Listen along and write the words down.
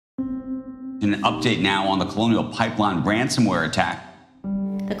An update now on the Colonial Pipeline ransomware attack.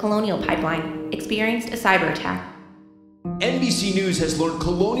 The Colonial Pipeline experienced a cyber attack. NBC News has learned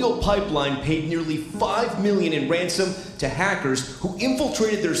Colonial Pipeline paid nearly $5 million in ransom to hackers who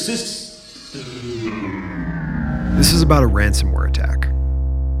infiltrated their systems. This is about a ransomware attack,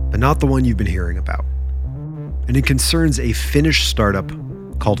 but not the one you've been hearing about. And it concerns a Finnish startup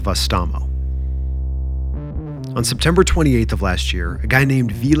called Vastaamo. On September 28th of last year, a guy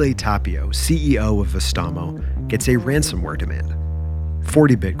named Ville Tapio, CEO of Vastaamo, gets a ransomware demand,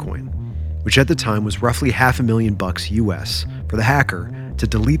 40 Bitcoin, which at the time was roughly $500,000 US for the hacker to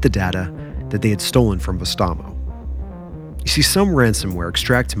delete the data that they had stolen from Vastaamo. You see, some ransomware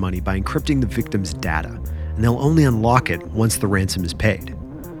extracts money by encrypting the victim's data, and they'll only unlock it once the ransom is paid.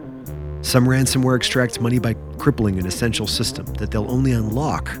 Some ransomware extracts money by crippling an essential system that they'll only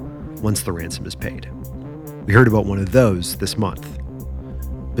unlock once the ransom is paid. We heard about one of those this month.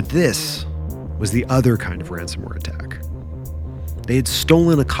 But this was the other kind of ransomware attack. They had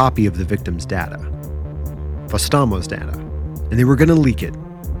stolen a copy of the victim's data, Vastaamo's data, and they were going to leak it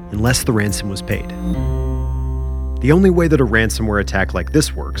unless the ransom was paid. The only way that a ransomware attack like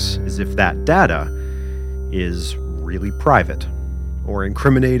this works is if that data is really private, or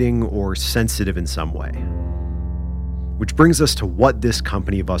incriminating, or sensitive in some way. Which brings us to what this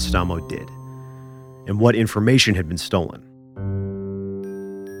company Vastaamo did, and what information had been stolen.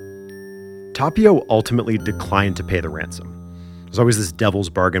 Tapio ultimately declined to pay the ransom. There's always this devil's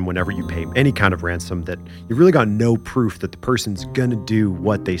bargain whenever you pay any kind of ransom that you've really got no proof that the person's gonna do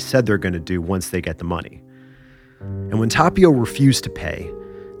what they said they're gonna do once they get the money. And when Tapio refused to pay,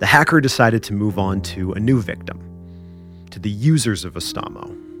 the hacker decided to move on to a new victim, to the users of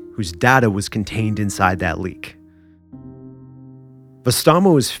Vastaamo, whose data was contained inside that leak.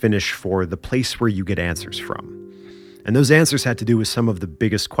 Vastaamo is Finnish for the place where you get answers from. And those answers had to do with some of the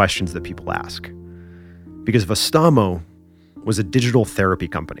biggest questions that people ask. Because Vastaamo was a digital therapy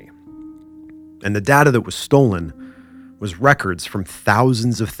company. And the data that was stolen was records from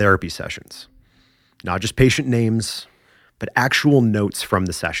thousands of therapy sessions. Not just patient names, but actual notes from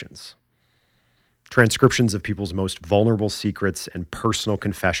the sessions. Transcriptions of people's most vulnerable secrets and personal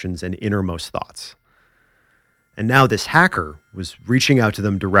confessions and innermost thoughts. And now this hacker was reaching out to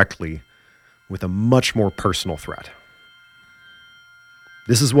them directly with a much more personal threat.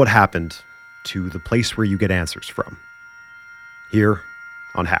 This is what happened to the place where you get answers from. Here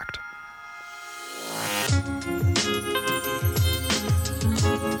on Hacked.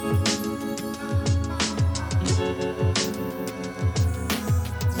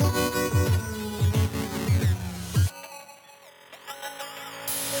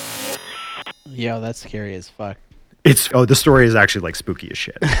 Yo, that's scary as fuck. The story is actually like spooky as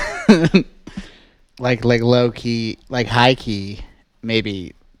shit. like low key, like high key,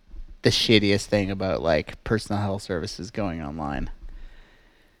 maybe the shittiest thing about like personal health services going online.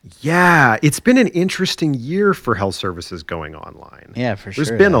 Yeah, it's been an interesting year for health services going online. Yeah, for sure.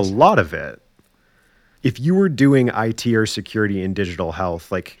 There's been a lot of it. If you were doing IT or security in digital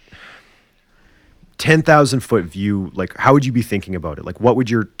health, like 10,000 foot view, like how would you be thinking about it? Like what would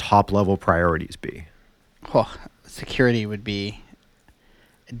your top level priorities be? Oh, security would be,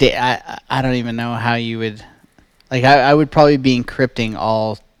 I don't even know how you would, like I would probably be encrypting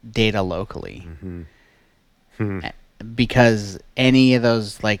all data locally. Because any of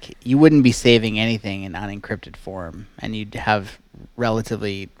those, like you wouldn't be saving anything in unencrypted form, and you'd have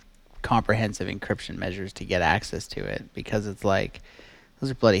relatively comprehensive encryption measures to get access to it, because it's like,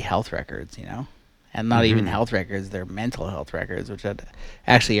 those are bloody health records, you know? And not even health records, they're mental health records, which I'd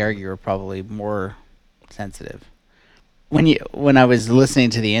actually argue are probably more sensitive. When I was listening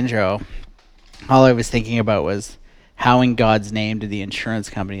to the intro, all I was thinking about was how in God's name did the insurance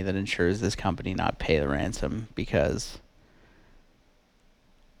company that insures this company not pay the ransom? Because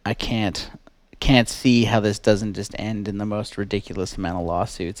I can't see how this doesn't just end in the most ridiculous amount of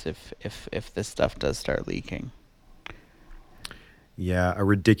lawsuits if this stuff does start leaking. Yeah, a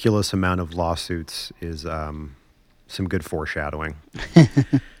ridiculous amount of lawsuits is some good foreshadowing.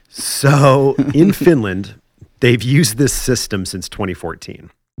 So in Finland, they've used this system since 2014,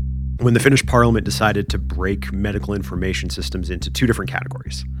 when the Finnish parliament decided to break medical information systems into two different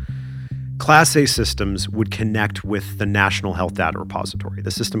categories. Class A systems would connect with the National Health Data Repository,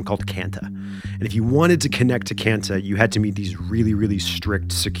 the system called Kanta. And if you wanted to connect to Kanta, you had to meet these really, really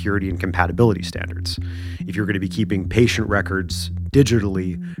strict security and compatibility standards. If you're going to be keeping patient records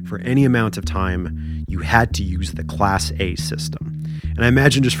digitally for any amount of time, you had to use the Class A system. And I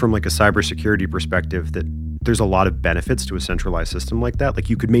imagine just from like a cybersecurity perspective that there's a lot of benefits to a centralized system like that. Like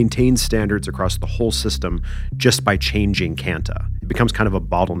you could maintain standards across the whole system just by changing Kanta. It becomes kind of a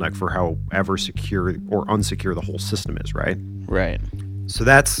bottleneck for however secure or unsecure the whole system is, right? Right. So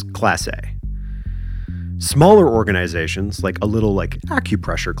that's Class A. Smaller organizations, like a little like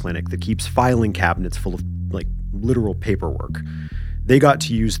acupressure clinic that keeps filing cabinets full of like literal paperwork, they got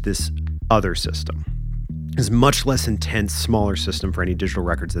to use this other system. It's a much less intense, smaller system for any digital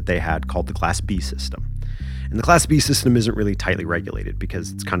records that they had called the Class B system. And the Class B system isn't really tightly regulated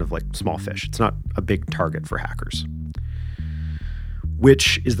because it's kind of like small fish. It's not a big target for hackers.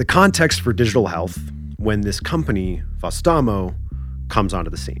 Which is the context for digital health when this company, Vastaamo, comes onto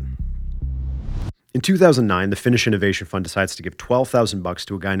the scene. In 2009, the Finnish Innovation Fund decides to give $12,000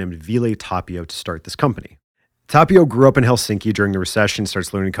 to a guy named Ville Tapio to start this company. Tapio grew up in Helsinki during the recession,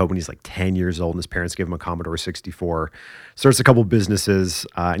 starts learning code when he's like 10 years old, and his parents give him a Commodore 64, starts a couple businesses,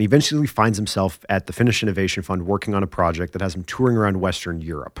 and eventually finds himself at the Finnish Innovation Fund working on a project that has him touring around Western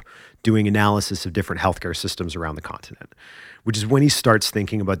Europe, doing analysis of different healthcare systems around the continent, which is when he starts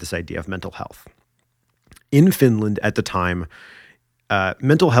thinking about this idea of mental health. In Finland at the time,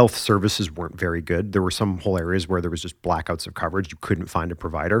 mental health services weren't very good. There were some whole areas where there was just blackouts of coverage. You couldn't find a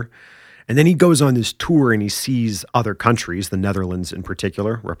provider. And then he goes on this tour and he sees other countries, the Netherlands in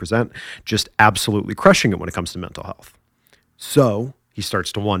particular, represent, just absolutely crushing it when it comes to mental health. So he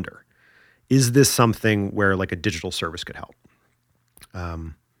starts to wonder, is this something where like a digital service could help?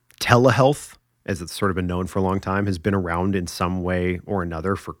 Telehealth, as it's sort of been known for a long time, has been around in some way or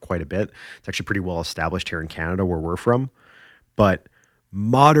another for quite a bit. It's actually pretty well established here in Canada where we're from. But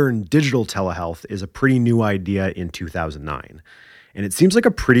modern digital telehealth is a pretty new idea in 2009. And it seems like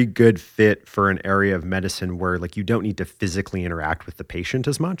a pretty good fit for an area of medicine where like you don't need to physically interact with the patient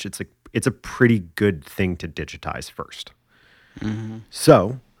as much. It's a pretty good thing to digitize first. Mm-hmm.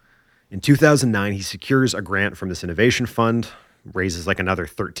 So in 2009, he secures a grant from this innovation fund, raises like another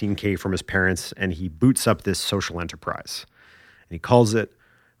 $13,000 from his parents, and he boots up this social enterprise. And he calls it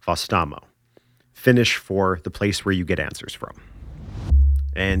Vastaamo, Finnish for the place where you get answers from.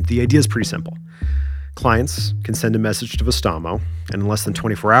 And the idea is pretty simple. Clients can send a message to Vastaamo, and in less than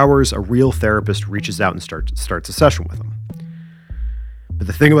 24 hours, a real therapist reaches out and starts a session with them. But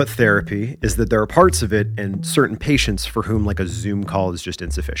the thing about therapy is that there are parts of it and certain patients for whom like a Zoom call is just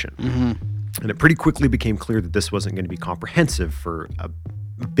insufficient. Mm-hmm. And it pretty quickly became clear that this wasn't going to be comprehensive for a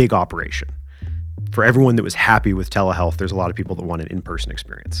big operation. For everyone that was happy with telehealth, there's a lot of people that want an in-person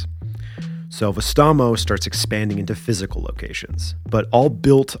experience. So Vastaamo starts expanding into physical locations, but all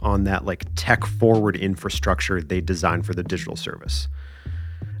built on that like tech-forward infrastructure they designed for the digital service.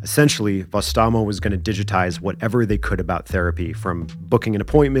 Essentially, Vastaamo was going to digitize whatever they could about therapy, from booking an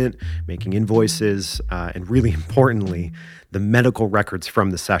appointment, making invoices, and really importantly, the medical records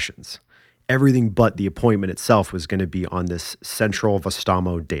from the sessions. Everything but the appointment itself was going to be on this central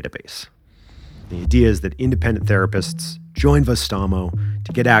Vastaamo database. The idea is that independent therapists join Vastaamo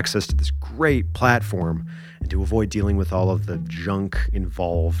to get access to this great platform and to avoid dealing with all of the junk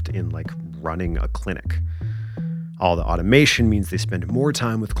involved in like running a clinic. All the automation means they spend more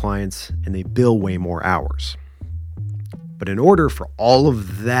time with clients and they bill way more hours. But in order for all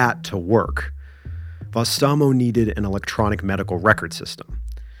of that to work, Vastaamo needed an electronic medical record system.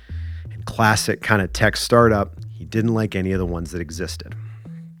 And classic kind of tech startup, he didn't like any of the ones that existed.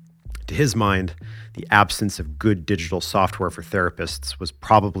 To his mind, the absence of good digital software for therapists was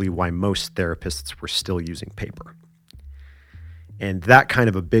probably why most therapists were still using paper. And that kind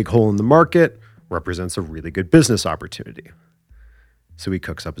of a big hole in the market represents a really good business opportunity. So he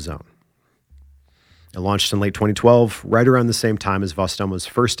cooks up his own. It launched in late 2012, right around the same time as Vastaamo's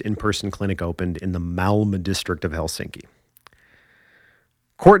first in-person clinic opened in the Malmö district of Helsinki.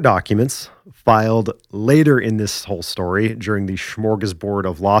 Court documents filed later in this whole story during the smorgasbord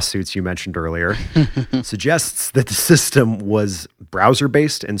of lawsuits you mentioned earlier suggests that the system was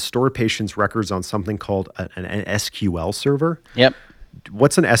browser-based and stored patients' records on something called an SQL server. Yep.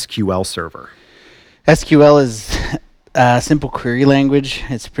 What's an SQL server? SQL is a simple query language.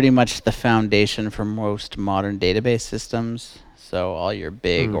 It's pretty much the foundation for most modern database systems. So all your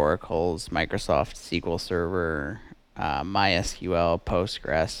big Oracles, Microsoft SQL Server, MySQL,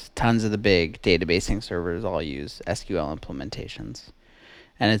 Postgres, tons of the big databasing servers all use SQL implementations.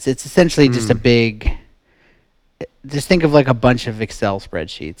 And it's essentially just a big, just think of like a bunch of Excel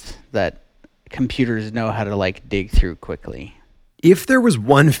spreadsheets that computers know how to like dig through quickly. If there was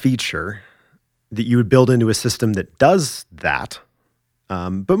one feature that you would build into a system that does that,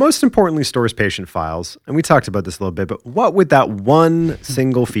 but most importantly stores patient files, and we talked about this a little bit, but what would that one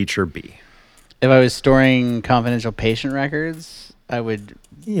single feature be? If I was storing confidential patient records,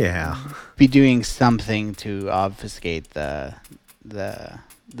 Yeah. be doing something to obfuscate the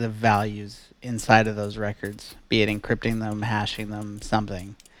values inside of those records, be it encrypting them, hashing them,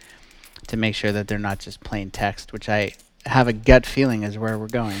 something, to make sure that they're not just plain text, which I have a gut feeling is where we're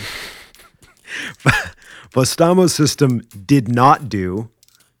going. Vastamo's system did not do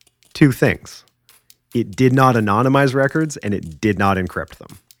two things. It did not anonymize records, and it did not encrypt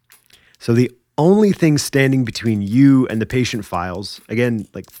them. So the only thing standing between you and the patient files, again,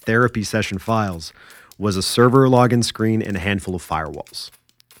 like therapy session files, was a server login screen and a handful of firewalls.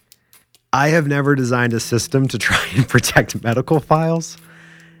 I have never designed a system to try and protect medical files,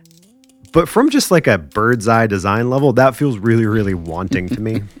 but from just like a bird's eye design level, that feels really, really wanting to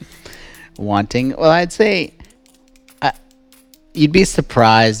me. Wanting? Well, I'd say you'd be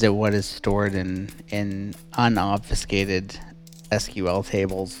surprised at what is stored in unobfuscated SQL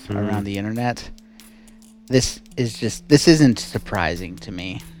tables around the internet. This isn't surprising to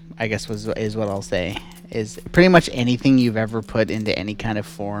me, I guess is what I'll say. Is pretty much anything you've ever put into any kind of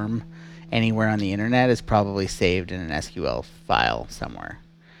form anywhere on the internet is probably saved in an SQL file somewhere.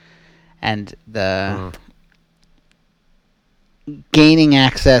 And the gaining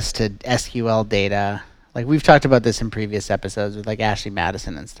access to SQL data, like we've talked about this in previous episodes with like Ashley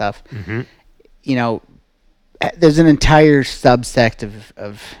Madison and stuff. You know, there's an entire subsect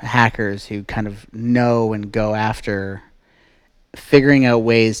of hackers who kind of know and go after figuring out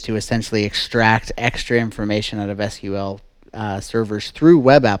ways to essentially extract extra information out of SQL servers through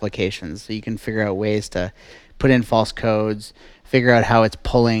web applications. So you can figure out ways to put in false codes, figure out how it's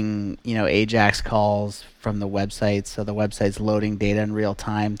pulling, AJAX calls from the website, so the website's loading data in real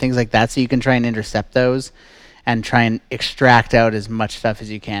time, things like that. So you can try and intercept those and try and extract out as much stuff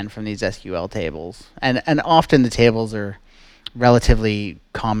as you can from these SQL tables. And often the tables are relatively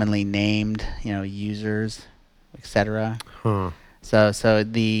commonly named, users, etc. So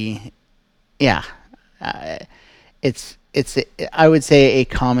it's I would say a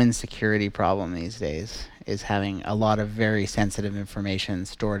common security problem these days is having a lot of very sensitive information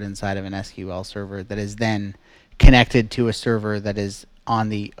stored inside of an SQL server that is then connected to a server that is on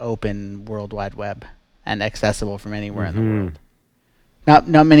the open World Wide Web and accessible from anywhere in the world.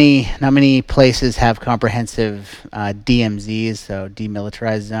 Not many places have comprehensive DMZs, so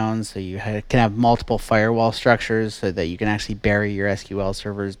demilitarized zones. So you can have multiple firewall structures so that you can actually bury your SQL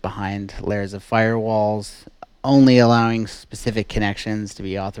servers behind layers of firewalls, only allowing specific connections to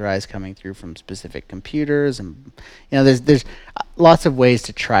be authorized coming through from specific computers. And there's lots of ways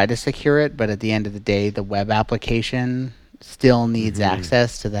to try to secure it, but at the end of the day, the web application still needs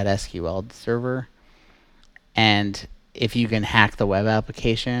access to that SQL server. And if you can hack the web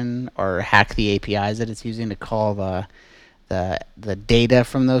application or hack the APIs that it's using to call the data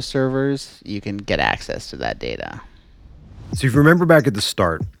from those servers, you can get access to that data. So if you remember back at the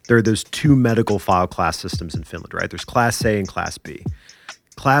start, there are those two medical file class systems in Finland, right? There's Class A and Class B.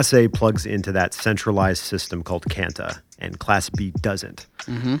 Class A plugs into that centralized system called Kanta, and Class B doesn't.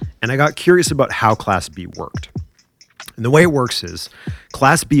 And I got curious about how Class B worked. And the way it works is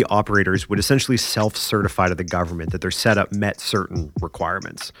Class B operators would essentially self-certify to the government that their setup met certain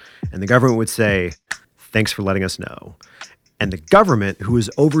requirements. And the government would say, thanks for letting us know. And the government who was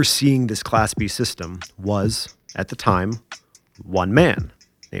overseeing this Class B system was, at the time, one man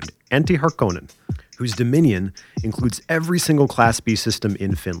named Antti Harkonen, whose dominion includes every single Class B system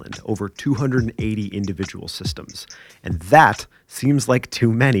in Finland, over 280 individual systems. And that seems like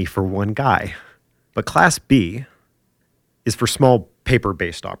too many for one guy. But Class B is for small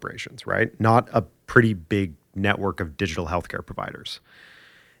paper-based operations, right? Not a pretty big network of digital healthcare providers.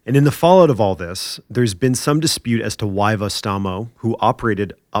 And in the fallout of all this, there's been some dispute as to why Vastamo, who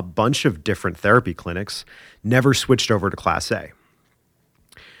operated a bunch of different therapy clinics, never switched over to Class A.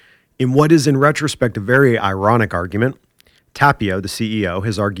 In what is in retrospect a very ironic argument, Tapio, the CEO,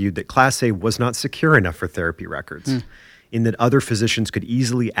 has argued that Class A was not secure enough for therapy records, in that other physicians could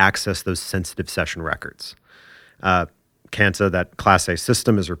easily access those sensitive session records. Kanta, that Class A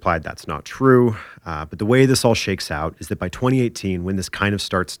system, has replied that's not true. But the way this all shakes out is that by 2018, when this kind of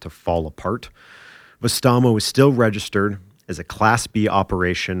starts to fall apart, Vastamo is still registered as a Class B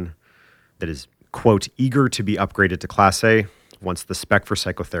operation that is, quote, eager to be upgraded to Class A once the spec for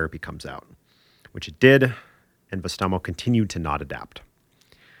psychotherapy comes out, which it did, and Vastamo continued to not adapt.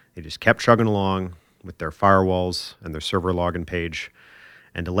 They just kept chugging along with their firewalls and their server login page,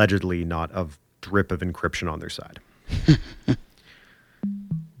 and allegedly not a drip of encryption on their side.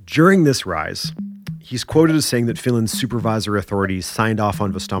 During this rise, he's quoted as saying that Finland's supervisory authorities signed off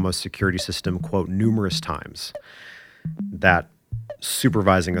on Vastamo's security system, quote, numerous times. That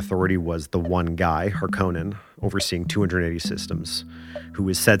supervising authority was the one guy, Harkonen, overseeing 280 systems, who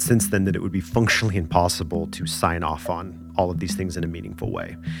has said since then that it would be functionally impossible to sign off on all of these things in a meaningful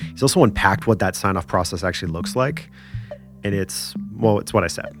way. He's also unpacked what that sign-off process actually looks like. And it's what I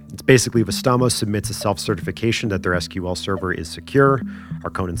said. It's basically Vestamo submits a self-certification that their SQL server is secure.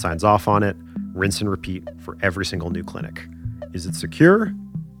 Harkonnen signs off on it. Rinse and repeat for every single new clinic. Is it secure?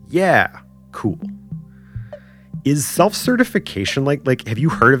 Yeah. Cool. Is self-certification like have you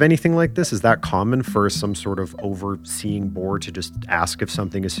heard of anything like this? Is that common for some sort of overseeing board to just ask if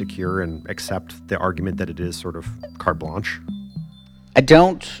something is secure and accept the argument that it is sort of carte blanche? I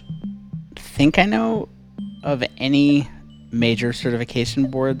don't think I know of any major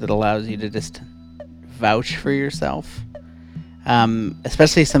certification board that allows you to just vouch for yourself,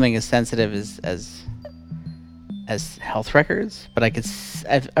 especially something as sensitive as health records. But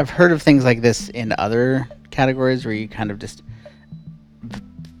I've heard of things like this in other categories where you kind of just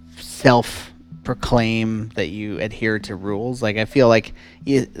self-proclaim that you adhere to rules. Like I feel like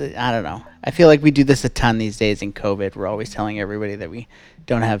I don't know. I feel like we do this a ton these days in COVID. We're always telling everybody that we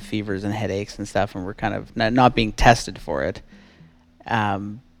don't have fevers and headaches and stuff, and we're kind of not being tested for it.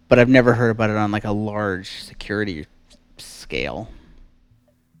 But I've never heard about it on like a large security scale.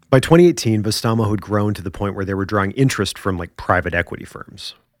 By 2018, Vestamo had grown to the point where they were drawing interest from like private equity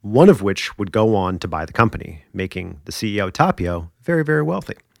firms, one of which would go on to buy the company, making the CEO Tapio very, very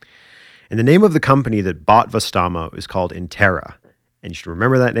wealthy. And the name of the company that bought Vestamo is called Intera. And you should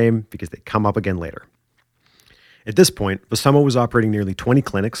remember that name because they come up again later. At this point, Vestamo was operating nearly 20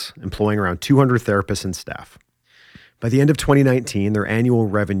 clinics, employing around 200 therapists and staff. By the end of 2019, their annual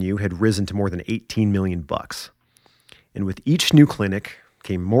revenue had risen to more than $18 million. And with each new clinic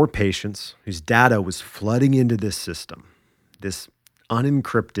came more patients whose data was flooding into this system, this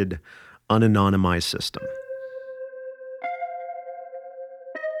unencrypted, unanonymized system.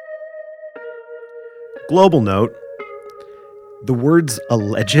 Global note, the words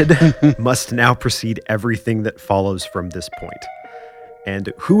alleged must now precede everything that follows from this point.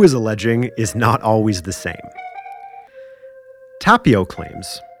 And who is alleging is not always the same. Tapio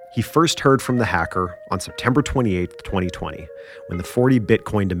claims he first heard from the hacker on September 28, 2020, when the 40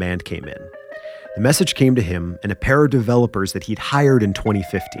 Bitcoin demand came in. The message came to him and a pair of developers that he'd hired in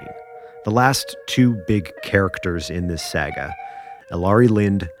 2015, the last two big characters in this saga, Ilari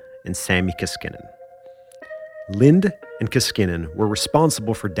Lind and Sami Kaskinen. Lind and Kaskinen were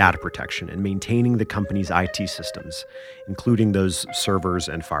responsible for data protection and maintaining the company's IT systems, including those servers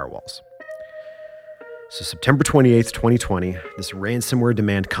and firewalls. So September 28th, 2020, this ransomware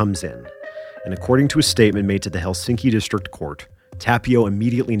demand comes in, and according to a statement made to the Helsinki District Court, Tapio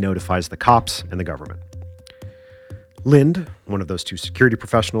immediately notifies the cops and the government. Lind, one of those two security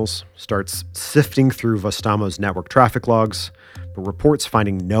professionals, starts sifting through Vestamo's network traffic logs, but reports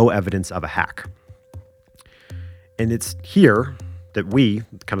finding no evidence of a hack. And it's here that we,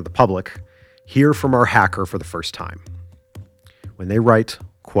 kind of the public, hear from our hacker for the first time. When they write,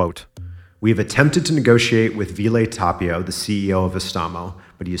 quote, "We have attempted to negotiate with Ville Tapio, the CEO of Vestamo,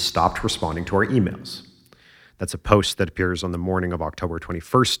 but he has stopped responding to our emails." That's a post that appears on the morning of October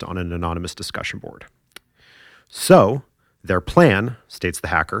 21st on an anonymous discussion board. So, their plan, states the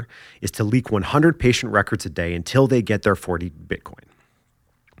hacker, is to leak 100 patient records a day until they get their 40 Bitcoin.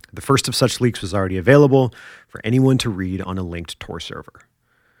 The first of such leaks was already available for anyone to read on a linked Tor server.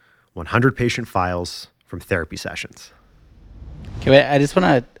 100 patient files from therapy sessions. Okay, wait, I just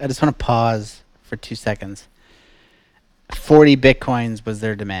want to pause for 2 seconds. 40 Bitcoins was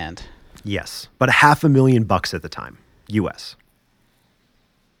their demand. Yes, but $500,000 at the time, US.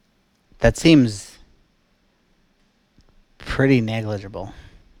 That seems pretty negligible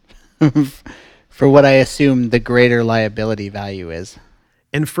for what I assume the greater liability value is.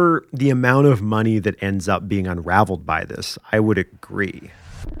 And for the amount of money that ends up being unraveled by this, I would agree.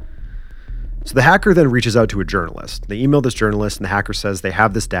 So the hacker then reaches out to a journalist. They email this journalist, and the hacker says they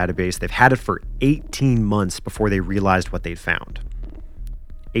have this database. They've had it for 18 months before they realized what they'd found.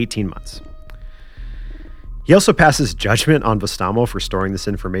 18 months. He also passes judgment on Vestamo for storing this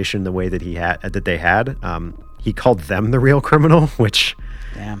information the way that they had. He called them the real criminal, which,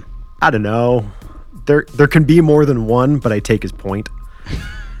 Damn. I don't know. There can be more than one, but I take his point.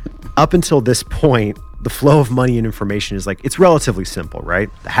 Up until this point, the flow of money and information is it's relatively simple, right?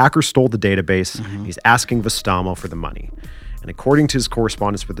 The hacker stole the database. Mm-hmm. He's asking Vestamo for the money. And according to his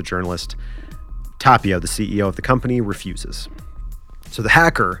correspondence with the journalist, Tapio, the CEO of the company, refuses. So the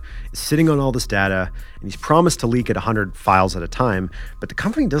hacker is sitting on all this data, and he's promised to leak it 100 files at a time, but the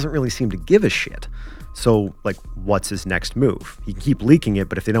company doesn't really seem to give a shit. So, what's his next move? He can keep leaking it,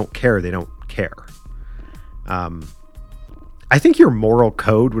 but if they don't care, they don't care. I think your moral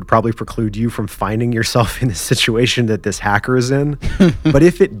code would probably preclude you from finding yourself in the situation that this hacker is in. But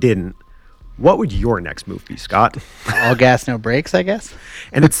if it didn't, what would your next move be, Scott? All gas, no brakes, I guess.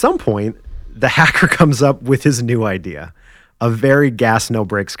 And at some point, the hacker comes up with his new idea, a very gas, no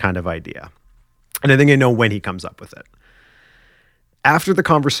brakes kind of idea. And I think I know when he comes up with it. After the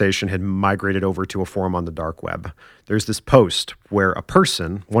conversation had migrated over to a forum on the dark web, there's this post where a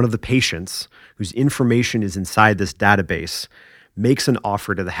person, one of the patients whose information is inside this database, makes an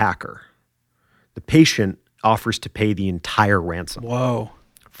offer to the hacker. The patient offers to pay the entire ransom. Whoa.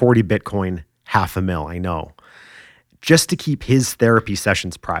 40 Bitcoin, $500,000, I know, just to keep his therapy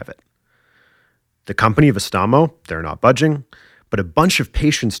sessions private. The company, Vestamo, they're not budging, but a bunch of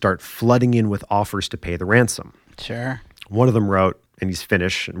patients start flooding in with offers to pay the ransom. Sure. One of them wrote, and he's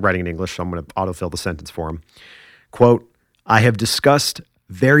Finnish and writing in English, so I'm going to autofill the sentence for him. Quote, "I have discussed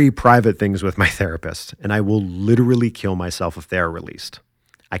very private things with my therapist, and I will literally kill myself if they are released.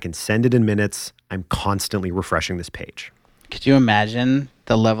 I can send it in minutes. I'm constantly refreshing this page." Could you imagine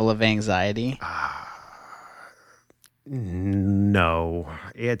the level of anxiety? No,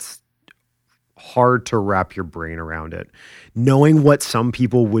 it's hard to wrap your brain around it. Knowing what some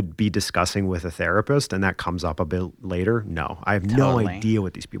people would be discussing with a therapist, and that comes up a bit later, no. I have no Totally. idea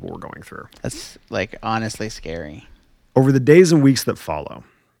what these people were going through. That's like honestly scary. Over the days and weeks that follow,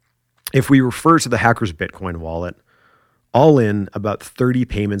 if we refer to the hacker's Bitcoin wallet, all in, about 30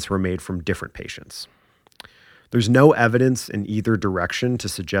 payments were made from different patients. There's no evidence in either direction to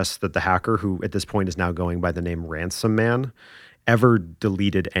suggest that the hacker, who at this point is now going by the name Ransom Man, ever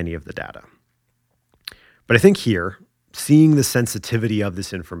deleted any of the data. But I think here, seeing the sensitivity of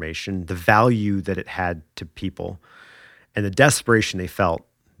this information, the value that it had to people, and the desperation they felt,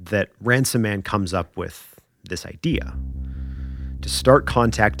 that Ransom Man comes up with this idea to start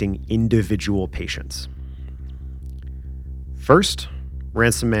contacting individual patients. First,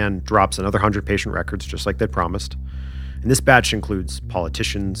 Ransom Man drops another 100 patient records, just like they promised. And this batch includes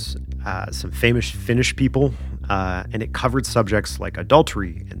politicians, some famous Finnish people, and it covered subjects like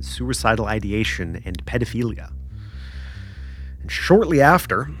adultery and suicidal ideation and pedophilia. And shortly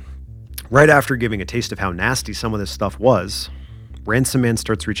after, right after giving a taste of how nasty some of this stuff was, Ransom Man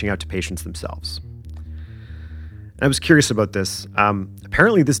starts reaching out to patients themselves. And I was curious about this.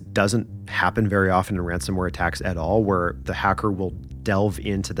 Apparently, this doesn't happen very often in ransomware attacks at all, where the hacker will delve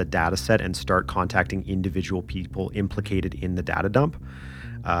into the data set and start contacting individual people implicated in the data dump.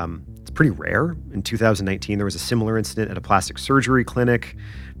 It's pretty rare. In 2019, there was a similar incident at a plastic surgery clinic.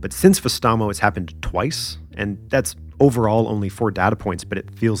 But since Vestamo, it's happened twice. And that's overall only 4 data points, but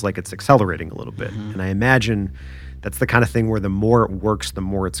it feels like it's accelerating a little bit. Mm-hmm. And I imagine that's the kind of thing where the more it works, the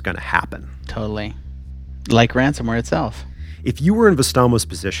more it's going to happen. Totally. Like ransomware itself. If you were in Vestamo's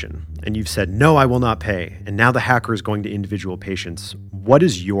position and you've said, no, I will not pay, and now the hacker is going to individual patients, what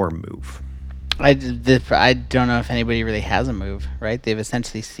is your move? I don't know if anybody really has a move, right? They've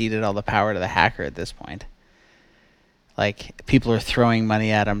essentially ceded all the power to the hacker at this point. Like, people are throwing money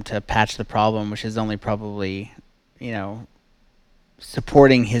at him to patch the problem, which is only probably,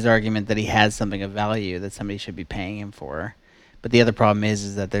 supporting his argument that he has something of value that somebody should be paying him for. But the other problem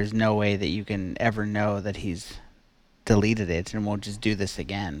is that there's no way that you can ever know that he's deleted it and won't just do this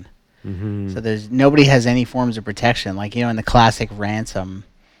again. Mm-hmm. So nobody has any forms of protection. Like, in the classic ransom,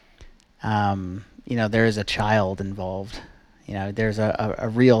 there is a child involved. There's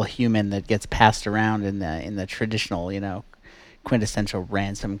a real human that gets passed around in the traditional, quintessential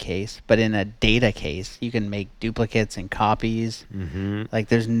ransom case. But in a data case, you can make duplicates and copies. Mm-hmm. Like,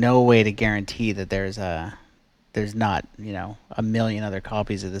 there's no way to guarantee that there's not, a million other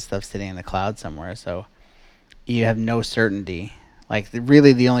copies of this stuff sitting in the cloud somewhere. So you have no certainty. Like,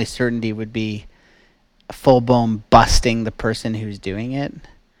 really the only certainty would be full-blown busting the person who's doing it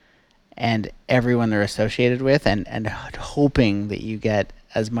and everyone they're associated with, and hoping that you get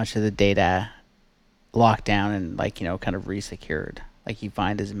as much of the data locked down and, kind of resecured. Like, you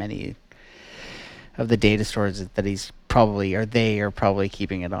find as many of the data stores that they are probably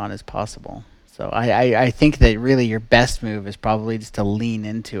keeping it on as possible. So I think that really your best move is probably just to lean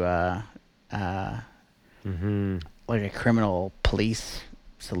into like a criminal police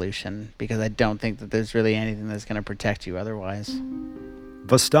solution, because I don't think that there's really anything that's going to protect you otherwise.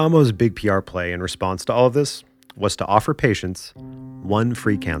 Vestamo's big PR play in response to all of this was to offer patients 1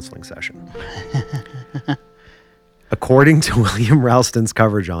 free counseling session. According to William Ralston's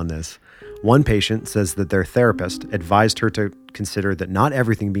coverage on this, one patient says that their therapist advised her to consider that not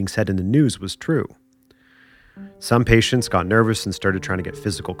everything being said in the news was true. Some patients got nervous and started trying to get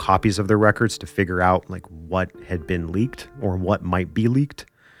physical copies of their records to figure out what had been leaked or what might be leaked.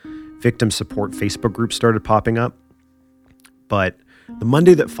 Victim support Facebook groups started popping up. But the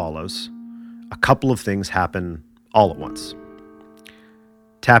Monday that follows, a couple of things happen all at once.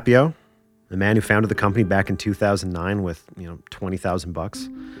 Tapio, the man who founded the company back in 2009 with,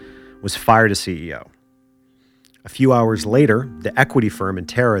 $20,000, was fired as CEO. A few hours later, the equity firm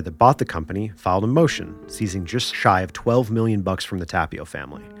Intera that bought the company filed a motion seizing just shy of $12 million from the Tapio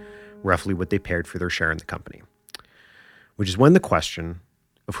family, roughly what they paid for their share in the company. Which is when the question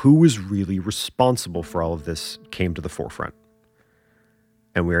of who was really responsible for all of this came to the forefront.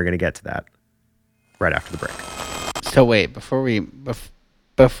 And we are going to get to that right after the break. So wait, before we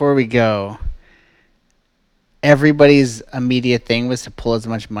go, everybody's immediate thing was to pull as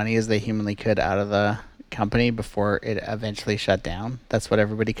much money as they humanly could out of the company before it eventually shut down. That's what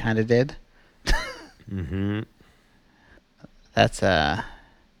everybody kind of did. Mm-hmm. That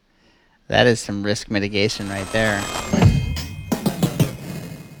is some risk mitigation right there.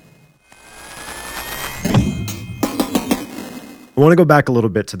 I want to go back a little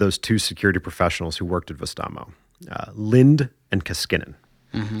bit to those two security professionals who worked at Vestamo, Lind and Kaskinen.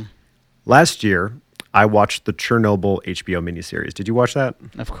 Mm-hmm. Last year, I watched the Chernobyl HBO miniseries. Did you watch that?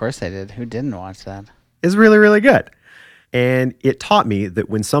 Of course I did. Who didn't watch that? It's really, really good. And it taught me that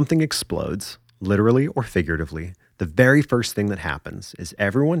when something explodes, literally or figuratively, the very first thing that happens is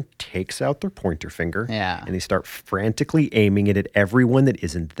everyone takes out their pointer finger and they start frantically aiming it at everyone that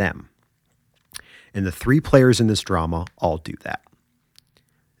isn't them. And the three players in this drama all do that.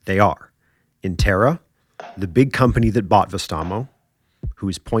 They are Intera, the big company that bought Vestamo, who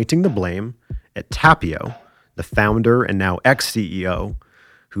is pointing the blame at Tapio, the founder and now ex-CEO,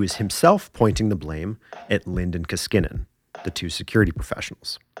 who is himself pointing the blame at Lind and Kaskinen, the two security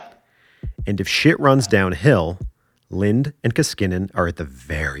professionals. And if shit runs downhill, Lind and Kaskinen are at the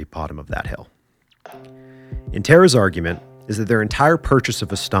very bottom of that hill. Intera's argument is that their entire purchase of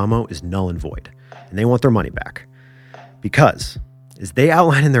Vestamo is null and void, and they want their money back. Because, as they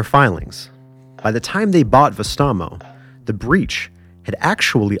outline in their filings, by the time they bought Vestamo, the breach had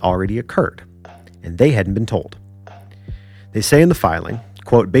actually already occurred, and they hadn't been told. They say in the filing,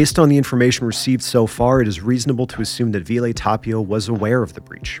 quote, based on the information received so far, it is reasonable to assume that Ville Tapio was aware of the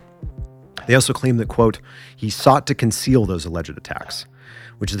breach. They also claim that, quote, he sought to conceal those alleged attacks,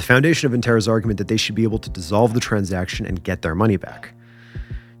 which is the foundation of Intera's argument that they should be able to dissolve the transaction and get their money back.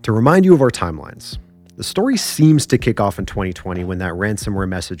 To remind you of our timelines, the story seems to kick off in 2020 when that ransomware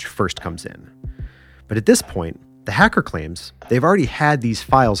message first comes in. But at this point, the hacker claims they've already had these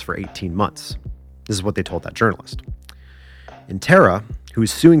files for 18 months. This is what they told that journalist. Intera, who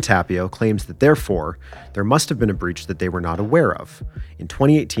is suing Tapio, claims that therefore there must have been a breach that they were not aware of in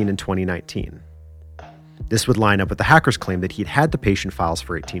 2018 and 2019. This would line up with the hacker's claim that he'd had the patient files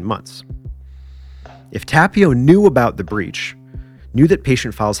for 18 months. If Tapio knew about the breach, knew that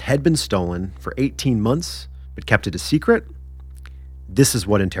patient files had been stolen for 18 months, but kept it a secret, this is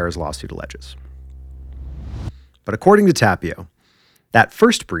what Intera's lawsuit alleges. But according to Tapio, that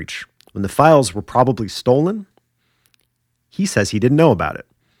first breach, when the files were probably stolen, he says he didn't know about it,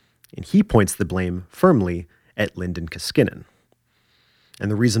 and he points the blame firmly at Lind and Kaskinen. And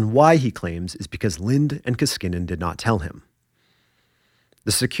the reason why he claims is because Lind and Kaskinen did not tell him.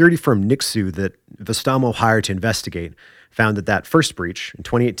 The security firm Nixu that Vestamo hired to investigate found that that first breach in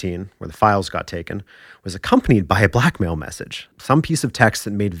 2018, where the files got taken, was accompanied by a blackmail message, some piece of text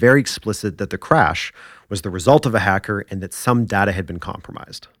that made very explicit that the crash was the result of a hacker and that some data had been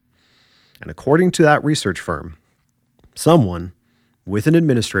compromised. And according to that research firm, someone with an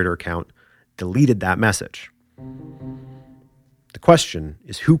administrator account deleted that message. The question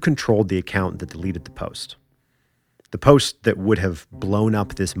is who controlled the account that deleted the post? The post that would have blown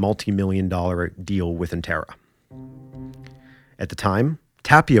up this multi-million-dollar deal with Intera. At the time,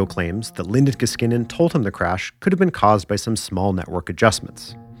 Tapio claims that Lind and Kaskinen told him the crash could have been caused by some small network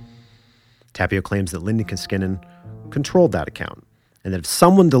adjustments. Tapio claims that Lind and Kaskinen controlled that account, and that if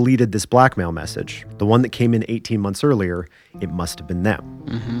someone deleted this blackmail message, the one that came in 18 months earlier, it must have been them.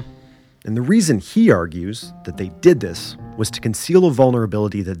 Mm-hmm. And the reason he argues that they did this was to conceal a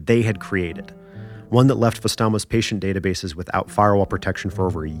vulnerability that they had created, one that left Vestamo's patient databases without firewall protection for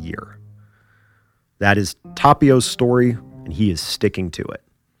over a year. That is Tapio's story, and he is sticking to it.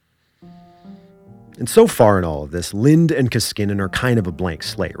 And so far in all of this, Lind and Kaskinen are kind of a blank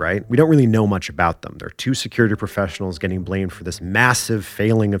slate, right? We don't really know much about them. They're two security professionals getting blamed for this massive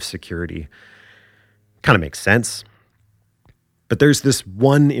failing of security. Kind of makes sense. But there's this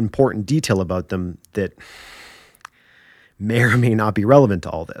one important detail about them that may or may not be relevant to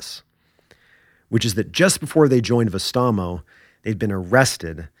all this, which is that just before they joined Vestamo, they'd been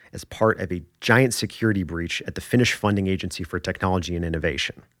arrested as part of a giant security breach at the Finnish Funding Agency for Technology and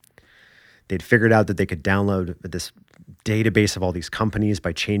Innovation. They'd figured out that they could download this database of all these companies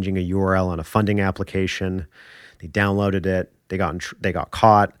by changing a URL on a funding application. They downloaded it. They got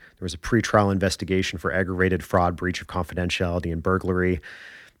caught. There was a pretrial investigation for aggravated fraud, breach of confidentiality, and burglary.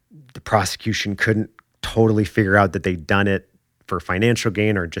 The prosecution couldn't totally figure out that they'd done it for financial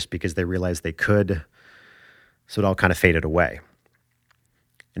gain or just because they realized they could. So it all kind of faded away.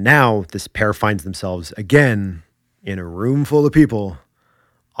 And now this pair finds themselves again in a room full of people,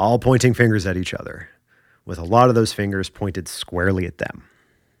 all pointing fingers at each other, with a lot of those fingers pointed squarely at them.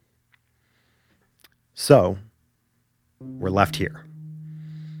 So we're left here.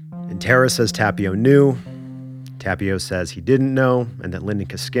 And Tara says Tapio knew. Tapio says he didn't know, and that Lyndon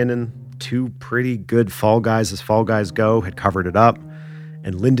Koskinen, two pretty good fall guys as fall guys go, had covered it up,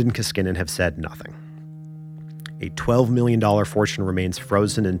 and Lyndon Koskinen have said nothing. A $12 million fortune remains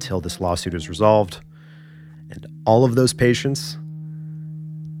frozen until this lawsuit is resolved, and all of those patients,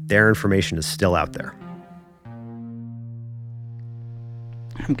 their information is still out there.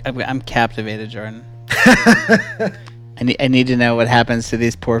 I'm captivated, Jordan. I need to know what happens to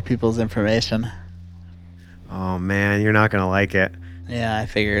these poor people's information. Oh man, you're not going to like it. Yeah, I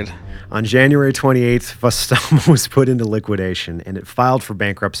figured. On January 28th, Vestamo was put into liquidation, and it filed for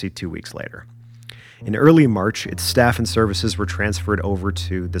bankruptcy 2 weeks later. In early March, its staff and services were transferred over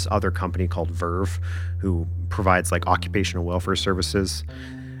to this other company called Verve, who provides like occupational welfare services.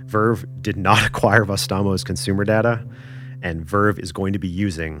 Verve did not acquire Vastamo's consumer data, and Verve is going to be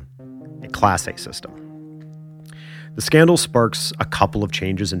using a Class A system. The scandal sparks a couple of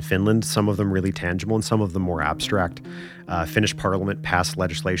changes in Finland, some of them really tangible and some of them more abstract. Finnish parliament passed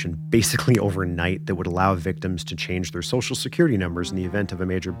legislation basically overnight that would allow victims to change their social security numbers in the event of a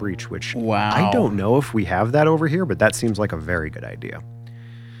major breach, which Wow. I don't know if we have that over here, but that seems like a very good idea.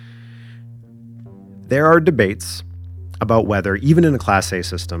 There are debates about whether, even in a Class A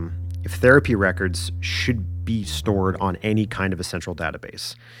system, if therapy records should be stored on any kind of a central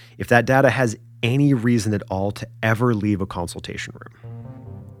database, if that data has any reason at all to ever leave a consultation room.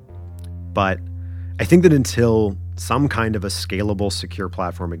 But I think that until some kind of a scalable, secure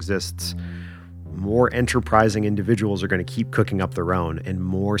platform exists, more enterprising individuals are going to keep cooking up their own, and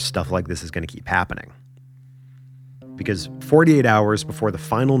more stuff like this is going to keep happening. Because 48 hours before the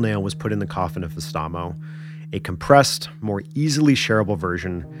final nail was put in the coffin of Vestamo, a compressed, more easily shareable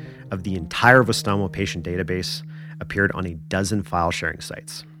version of the entire Vestamo patient database appeared on a dozen file sharing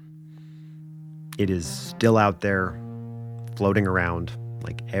sites. It is still out there, floating around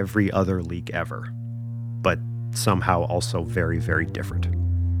like every other leak ever, but somehow also very, very different.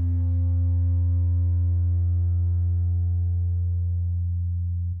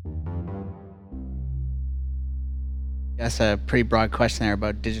 That's a pretty broad question there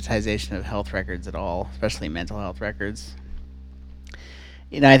about digitization of health records at all, especially mental health records.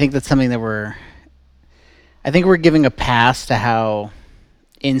 I think that's something that we're giving a pass to how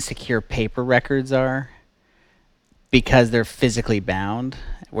insecure paper records are because they're physically bound,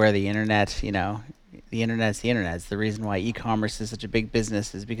 where the internet's the internet. It's the reason why e-commerce is such a big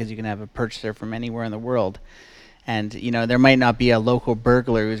business, is because you can have a purchaser from anywhere in the world. And, there might not be a local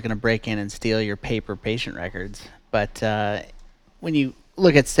burglar who's going to break in and steal your paper patient records. But when you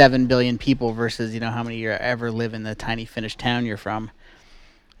look at 7 billion people versus, how many ever live in the tiny Finnish town you're from,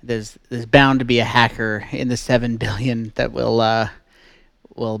 there's bound to be a hacker in the 7 billion that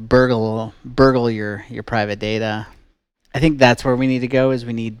will burgle your private data. I think that's where we need to go. Is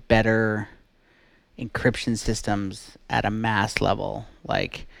we need better encryption systems at a mass level.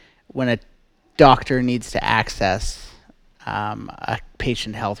 Like when a doctor needs to access a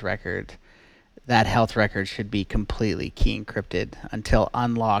patient health record, that health record should be completely key encrypted until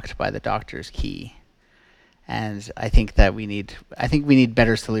unlocked by the doctor's key. And I think we need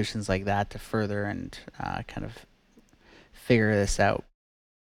better solutions like that to further and kind of figure this out.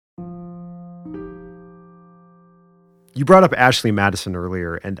 You brought up Ashley Madison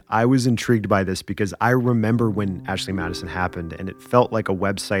earlier, and I was intrigued by this because I remember when Ashley Madison happened, and it felt like a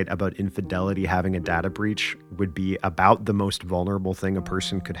website about infidelity having a data breach would be about the most vulnerable thing a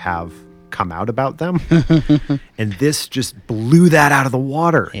person could have come out about them. And this just blew that out of the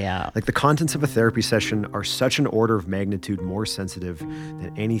water. Yeah. Like the contents of a therapy session are such an order of magnitude more sensitive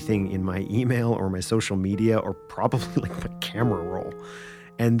than anything in my email or my social media or probably like my camera roll.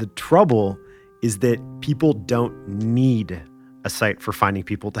 And the trouble is that people don't need a site for finding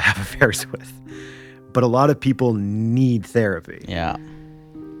people to have affairs with. But a lot of people need therapy. Yeah.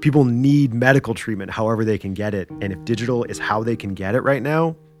 People need medical treatment however they can get it. And if digital is how they can get it right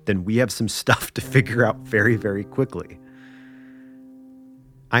now, then we have some stuff to figure out very, very quickly.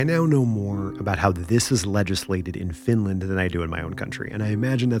 I now know more about how this is legislated in Finland than I do in my own country, and I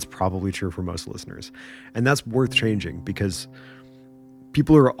imagine that's probably true for most listeners. And that's worth changing because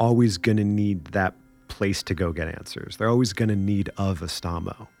people are always going to need that place to go get answers. They're always going to need a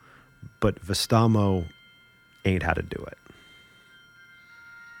Vestamo, but Vestamo ain't how to do it.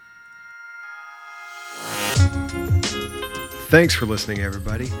 Thanks for listening,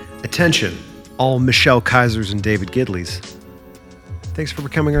 everybody. Attention, all Michelle Kaisers and David Gidleys. Thanks for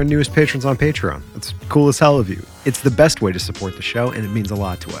becoming our newest patrons on Patreon. It's cool as hell of you. It's the best way to support the show, and it means a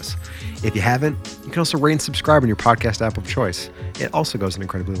lot to us. If you haven't, you can also rate and subscribe on your podcast app of choice. It also goes an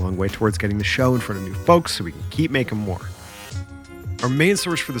incredibly long way towards getting the show in front of new folks so we can keep making more. Our main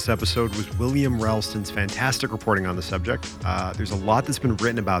source for this episode was William Ralston's fantastic reporting on the subject. There's a lot that's been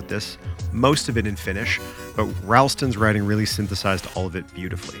written about this, most of it in Finnish, but Ralston's writing really synthesized all of it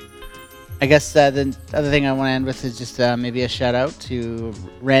beautifully. I guess the other thing I want to end with is just maybe a shout out to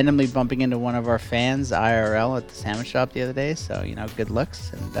randomly bumping into one of our fans IRL at the sandwich shop the other day. So, good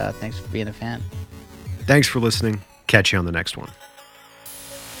looks, and thanks for being a fan. Thanks for listening. Catch you on the next one.